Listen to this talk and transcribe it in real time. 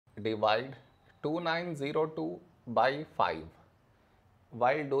divide 2902 by 5.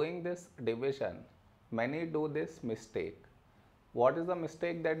 While doing this division, many do this mistake. What is the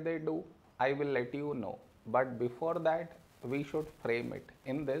mistake that they do? I will let you know. But before that, we should frame it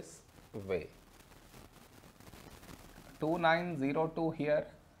in this way. 2902 here,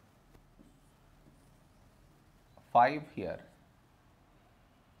 5 here.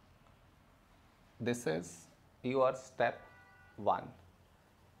 This is your step 1.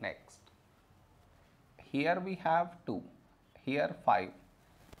 Next, here we have 2, here 5,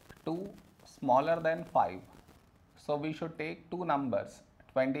 2 smaller than 5. So we should take two numbers,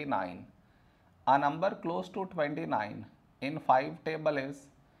 29. A number close to 29 in 5 table is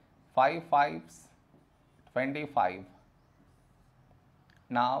 5 5s 25.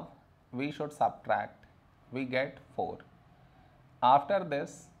 Now we should subtract, we get 4. After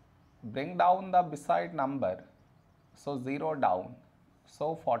this, bring down the beside number, so 0 down,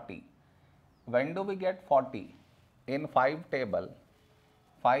 so 40. When do we get 40? In 5 table,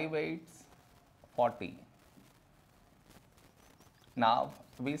 5 8s 40. Now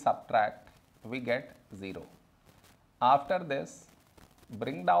we subtract, we get 0. After this,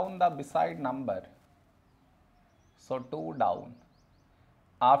 bring down the beside number, so 2 down.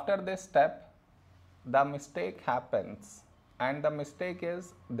 After this step, the mistake happens, and the mistake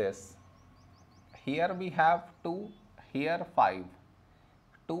is this. Here we have 2, here 5.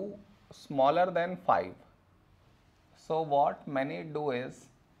 2 smaller than 5. So what many do is,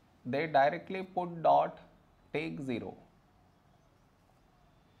 they directly put dot, take 0,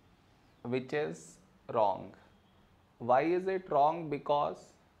 which is wrong. Why is it wrong?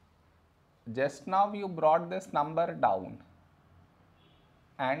 Because just now you brought this number down,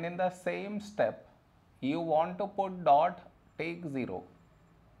 and in the same step you want to put dot, take 0,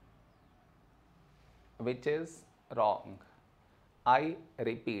 which is wrong. I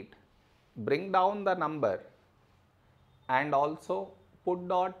repeat, bring down the number and also put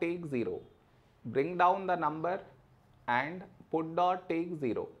dot, take 0. Bring down the number and put dot, take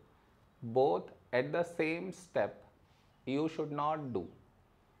 0. Both at the same step you should not do.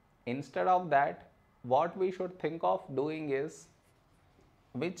 Instead of that, what we should think of doing is,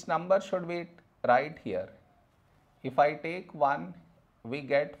 which number should we write here? If I take 1, we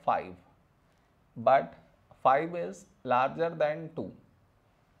get 5, but 5 is larger than 2.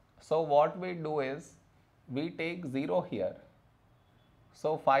 So what we do is, we take 0 here.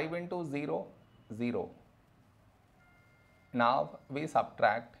 So 5 into 0, 0. Now we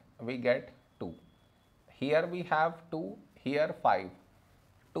subtract, we get 2. Here we have 2, here 5.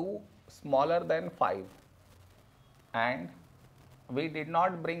 2 smaller than 5, and we did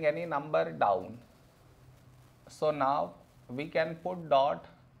not bring any number down. So now we can put dot,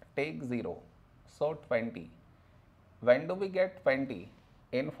 take 0, so 20. When do we get 20?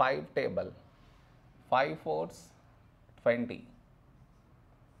 In 5 table, 5 4s 20.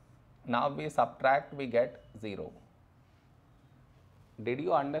 Now we subtract, we get 0. Did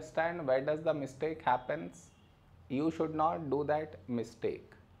you understand where does the mistake happens? You should not do that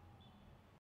mistake.